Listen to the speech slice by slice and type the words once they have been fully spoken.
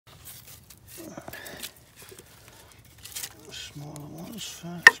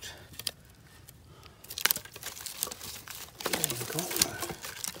comes first. There we go.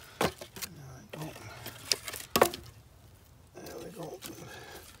 There we go.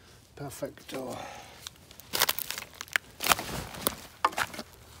 Perfecto.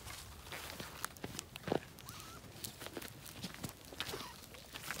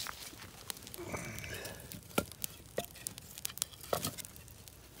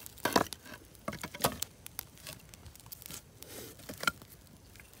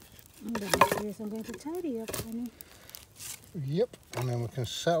 I'm going to tidy up, honey. Yep, and then we can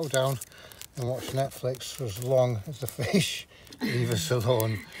settle down and watch Netflix for as long as the fish leave us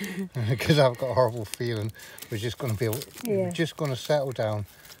alone. Because I've got a horrible feeling we're just going to be able, we're just going to settle down,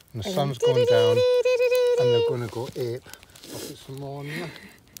 and the sun's going down, and they're going to go ape off its ammonia.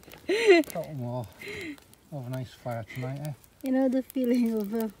 A couple more. Have a nice fire tonight, eh? You know the feeling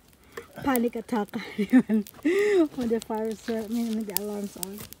of a panic attack when the fire's when the alarm's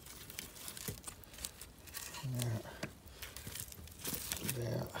on.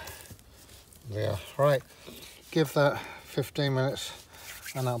 There. Right, give that 15 minutes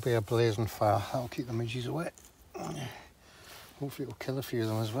and that'll be a blazing fire. That'll keep the midges away. Hopefully it'll kill a few of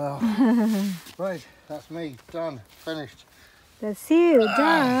them as well. Right, that's me, done, finished. That's you,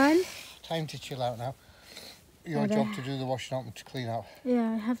 done. Time to chill out now. Your job to do the washing up and to clean up. Yeah,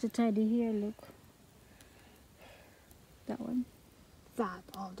 I have to tidy here, look. That one. That,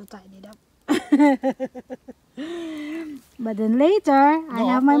 all to tidy it up. But then later, I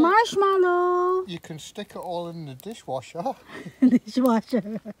have my marshmallow. You can stick it all in the dishwasher.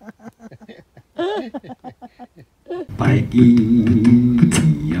 Dishwasher. Pikey,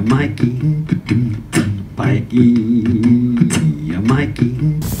 yeah, Mikey. Pikey, yeah,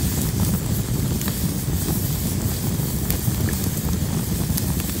 Mikey.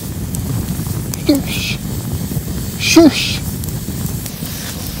 Shush. Shush.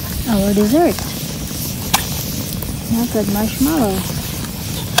 Our dessert. Now good marshmallow.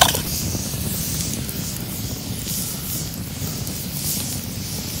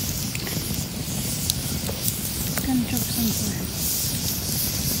 Gonna drop some here.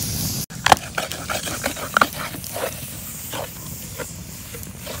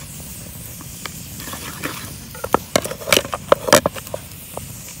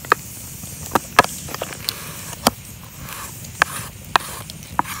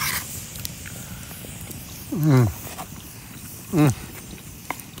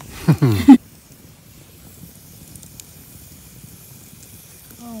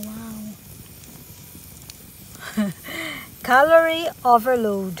 Oh wow. Calorie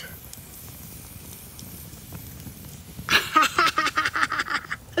overload.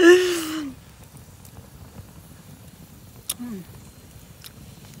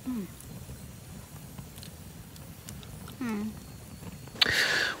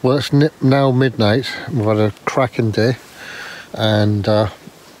 Well, it's now midnight. We've had a cracking day, and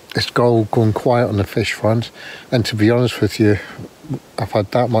it's all going quiet on the fish front. And to be honest with you, I've had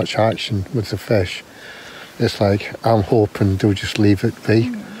that much action with the fish. It's like I'm hoping they'll just leave it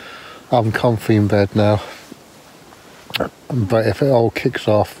be. I'm comfy in bed now, but if it all kicks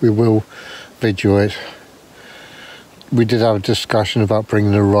off, we will video it. We did have a discussion about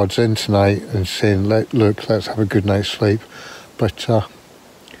bringing the rods in tonight and saying, look, let's have a good night's sleep. But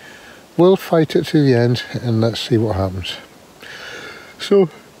we'll fight it to the end and let's see what happens. So,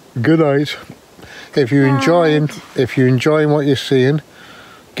 good night. If you're enjoying what you're seeing,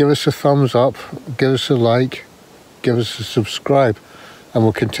 give us a thumbs up, give us a like, give us a subscribe, and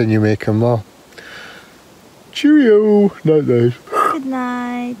we'll continue making more. Cheerio. Night night. Good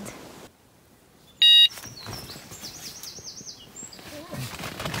night.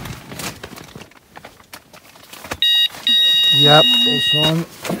 Yep, it's on.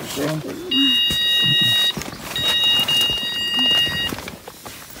 It's on.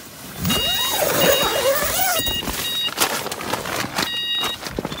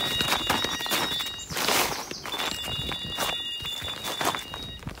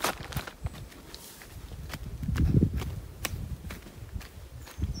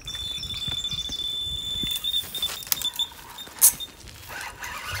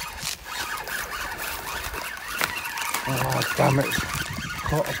 Oh, damn it.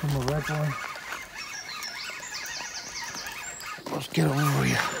 Caught up on the red one. Let's get over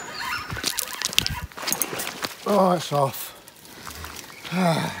here. Oh, it's off.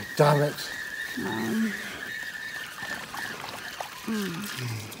 Ah, damn it.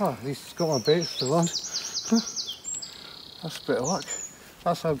 Oh, at least it's got my bait still on. That's a bit of luck.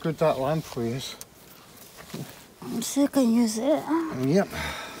 That's how good that lamprey is. I'm still gonna use it. Yep.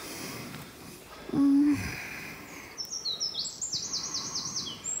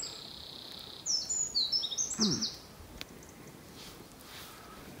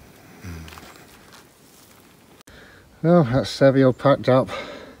 Well, that's Seph all packed up,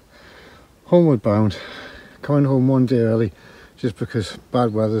 homeward bound, coming home one day early just because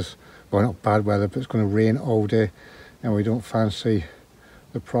bad weather's, well not bad weather, but it's going to rain all day and we don't fancy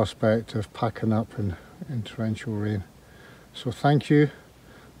the prospect of packing up in torrential rain. So thank you,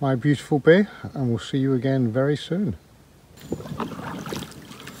 my beautiful bay, and we'll see you again very soon.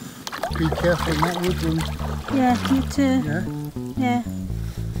 Be careful in that woodland. Yeah, you too. Yeah? Yeah.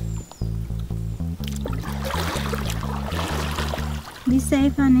 Be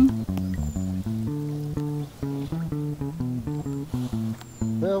safe, honey.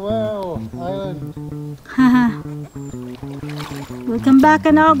 Farewell, island. Haha. We'll come back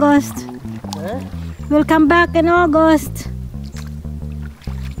in August. Eh? We'll come back in August.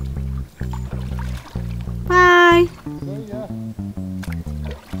 Bye. See ya.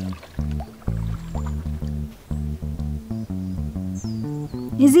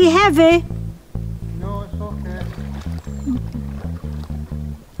 Is he heavy? No, it's okay.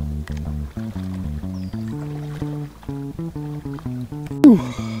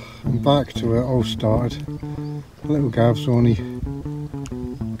 I'm back to where it all started. Little Gav's only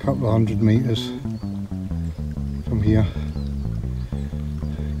a couple of 100 metres from here.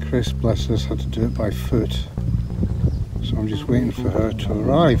 Chris, bless us, had to do it by foot. So I'm just waiting for her to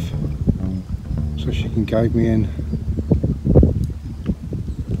arrive so she can guide me in.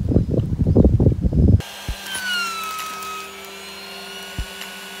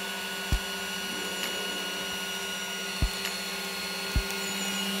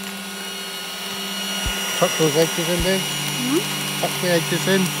 Tuck those edges in then. Tuck the edges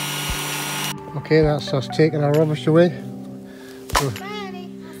in. Okay, that's us taking our rubbish away. So,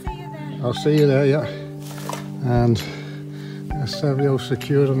 I'll see you there, yeah. And there's several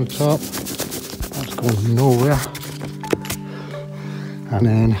secured on the top. That's going nowhere. And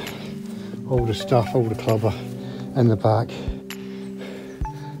then all the stuff, all the clubber in the back.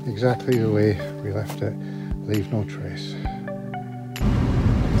 Exactly the way we left it. Leave no trace.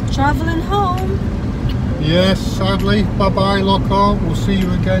 Traveling home. Yes, sadly. Bye-bye, Loch Awe. We'll see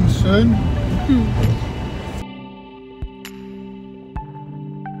you again soon.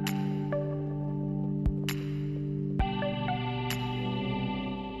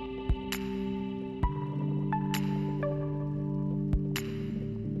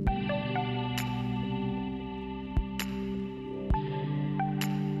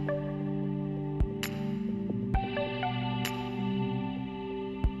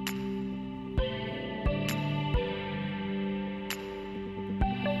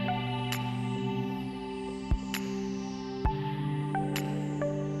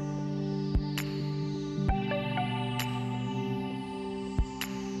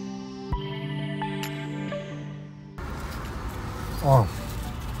 Oh,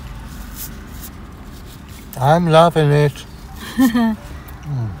 I'm loving it.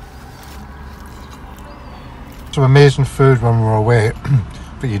 Some amazing food when we're away,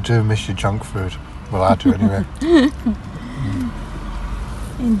 but you do miss your junk food. Well, I do anyway.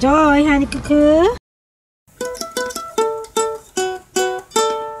 Enjoy, honey cuckoo.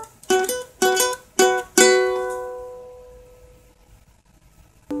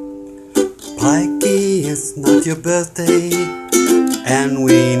 Pikey, it's not your birthday, and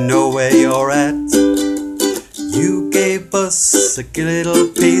we know where you're at. You gave us a little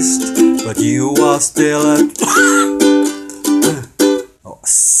taste, but you are still a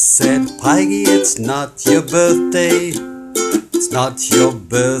said Pikey, it's not your birthday. It's not your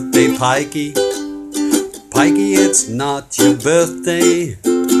birthday, Pikey. Pikey, it's not your birthday.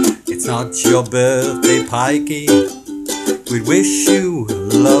 It's not your birthday, Pikey. We wish you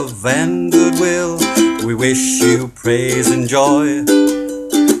love and goodwill. We wish you praise and joy.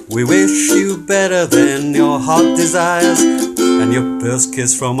 We wish you better than your heart desires and your first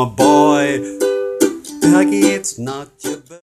kiss from a boy. Pikey, it's not your birthday.